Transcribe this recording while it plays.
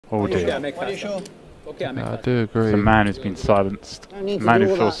Oh dear. I do agree. It's a man who's been silenced. A man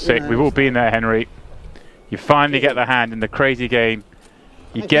who feels sick. We've all been there, Henry. You finally get the hand in the crazy game.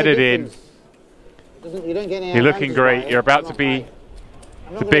 You get it in. You're looking great. You're about to be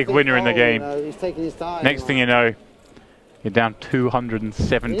the big winner in the game. Next thing you know, you're down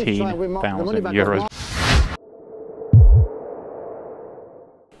 217,000 euros.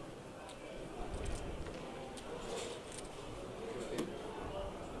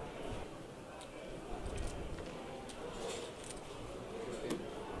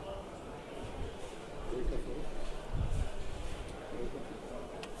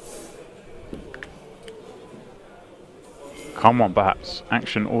 Come on, perhaps.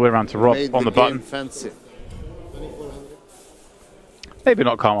 Action all the way around to Rob on the button. Maybe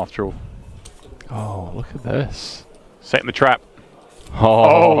not calm after all. Oh, look at this. Setting the trap.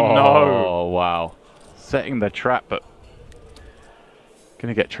 Oh, no. Oh, wow. Setting the trap, but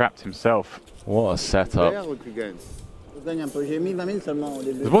gonna get trapped himself. What a setup. It wasn't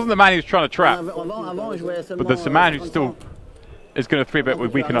the man who was trying to trap, but there's a man who still is going to 3-bet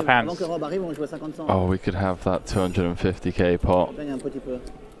with weak enough hands. Oh, we could have that 250k pot.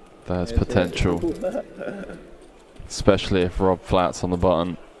 There's potential. Especially if Rob flats on the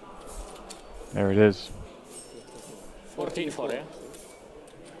button. There it is. 14-4, yeah?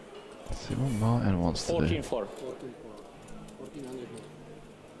 Let's see what Martin wants to do. 14-4.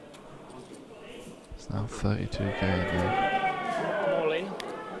 It's now 32k again. All in.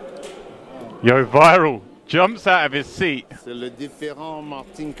 YohViral jumps out of his seat. C'est le différent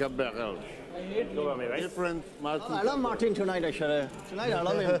Martin Kabrhel. Different Martin. I love Martin tonight, actually. Tonight I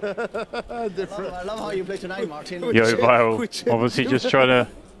love him. Different. I love how you play tonight, Martin. YohViral obviously just trying to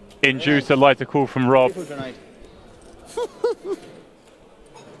induce a lighter call from Rob. Tonight. I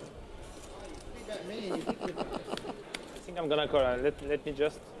think I'm gonna call. Let me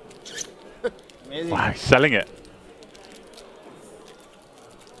just. Amazing. Wow, he's selling it.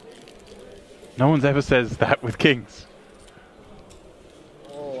 No one's ever says that with kings.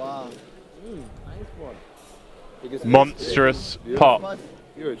 Oh, wow. Because Monstrous pot.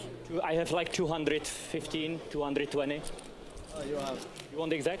 Huge. I have like 215, 220. Oh, you have. You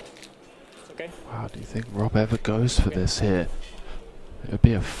want the exact? It's okay. Wow, do you think Rob ever goes for this here? It would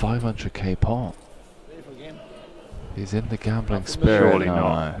be a 500k pot. Ready for game? He's in the gambling spirit. Surely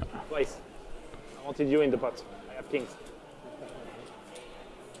not. Twice. I wanted you in the pot. I have kings.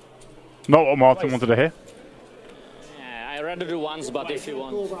 Not what Martin wanted to hear. Yeah, I'd rather do once, but if you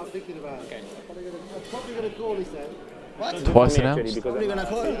want. Okay. I'm probably going to call, he said. What? Twice announced? Probably going to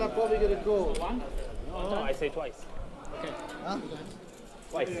call. I'm probably going to call. One? No, I say twice. Okay. Huh?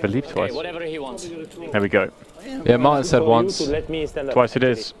 Twice. Believe twice. Okay, whatever he wants. There we go. Yeah, Martin said once. Let me stand up. Twice it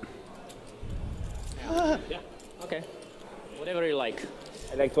is. Yeah. Okay. Whatever you like.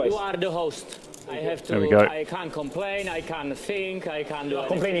 I like twice. You are the host. I have to. There we go. I can't complain. I can't think. I can't do.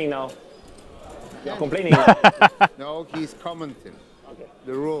 Complaining now. You're complaining now. No, he's commenting. Okay.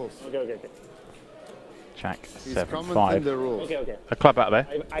 The rules. Okay. Jack He's 7-5. commenting the rules. Okay. A club out there.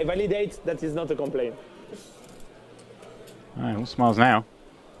 I validate that is not a complaint. Alright, all smiles now.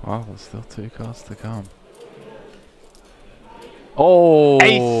 Wow, there's still 2 cards to come. Oh!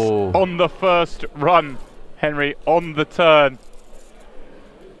 Ace on the first run. Henry on the turn.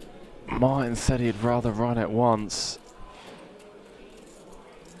 Martin said he'd rather run it once.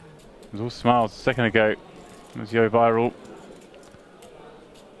 It was all smiles a second ago. It was YohViral.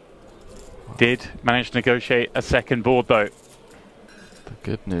 Did manage to negotiate a second board though. The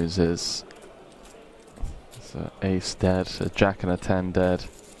good news is it's an ace dead, a jack and a 10 dead.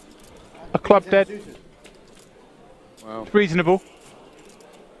 A club dead. Wow. Reasonable.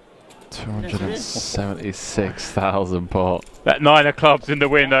 276,000 pot. That 9 of clubs in the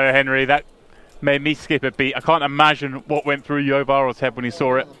window, Henry. That made me skip a beat. I can't imagine what went through YohViral's head when he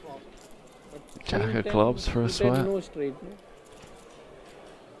saw it. Jack of clubs for a sweat.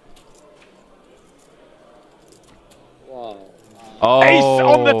 Wow. Oh. Ace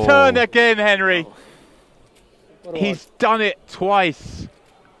on the turn again, Henry. He's done it twice.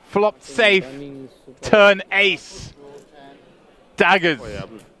 Flopped safe. Turn ace. Daggers.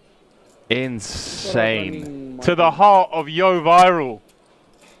 Insane. To the heart of YohViral.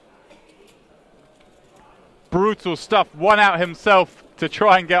 Brutal stuff. One out himself to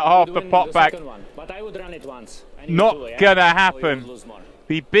try and get half the pot back. But I would run it once. Not gonna happen.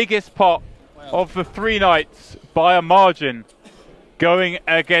 The biggest pot of the 3 nights by a margin going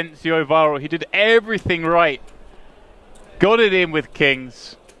against YohViral. He did everything right. Got it in with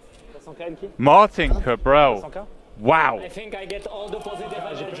kings. Martin Kabrhel. Wow. I think I get all the positive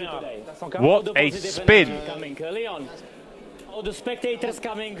energy today. What a spin. Coming. Leon. All the spectators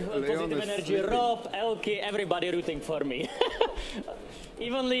coming, positive energy, Rob, Elke, everybody rooting for me.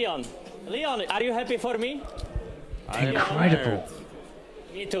 Even Leon. Leon, are you happy for me? Incredible.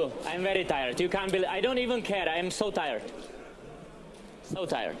 Me too. I'm very tired. You can't believe. I don't even care. I am so tired. So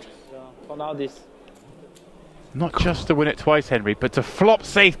tired. For now, this. Not just to win it twice, Henry, but to flop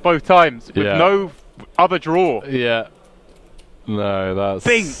safe both times with no other draw. Yeah. No, that's...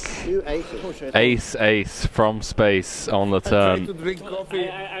 Think! Ace from space on the turn.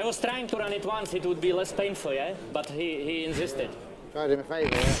 I was trying to run it once. It would be less painful, yeah? But he insisted. Tried him a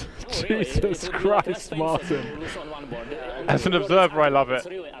favour, yeah. Really, Jesus Christ, Martin. To lose on one board. As an observer, I love it. It's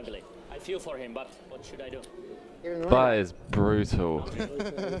really ugly. I feel for him, but what should I do? That is brutal.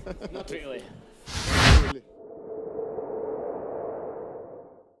 Not really.